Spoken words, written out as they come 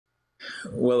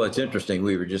Well, it's interesting.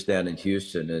 We were just down in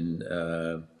Houston and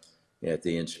at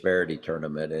the Insperity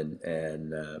tournament,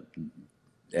 and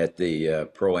at the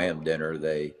pro-am dinner,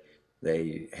 they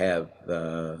have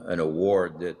an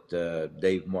award that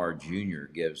Dave Marr Jr.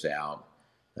 gives out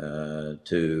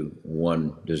to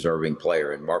one deserving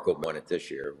player, and Marco won it this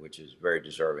year, which is very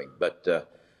deserving. But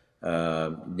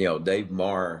Dave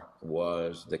Marr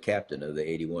was the captain of the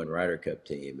 '81 Ryder Cup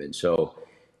team, and so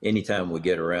anytime we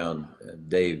get around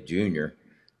Dave Jr.,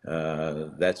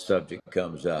 that subject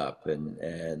comes up,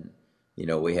 and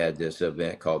we had this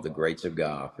event called the Greats of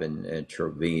Golf, and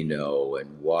Trevino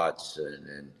and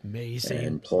Watson Amazing.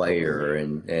 and Player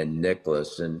and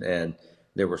Nicholas, and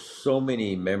there were so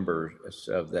many members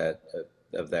of that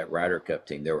Ryder Cup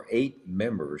team. There were 8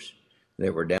 members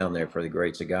that were down there for the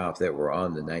Greats of Golf that were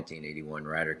on the 1981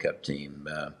 Ryder Cup team.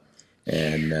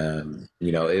 And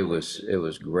it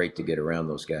was great to get around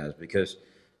those guys because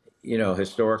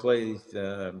historically,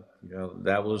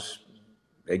 that was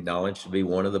acknowledged to be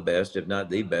one of the best, if not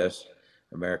the best,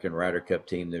 American Ryder Cup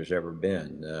team there's ever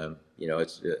been.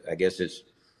 It's I guess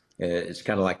it's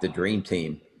kind of like the dream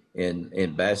team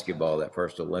in basketball. That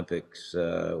first Olympics,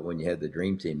 when you had the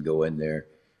dream team go in there.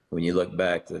 When you look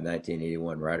back, the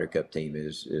 1981 Ryder Cup team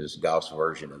is golf's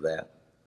version of that.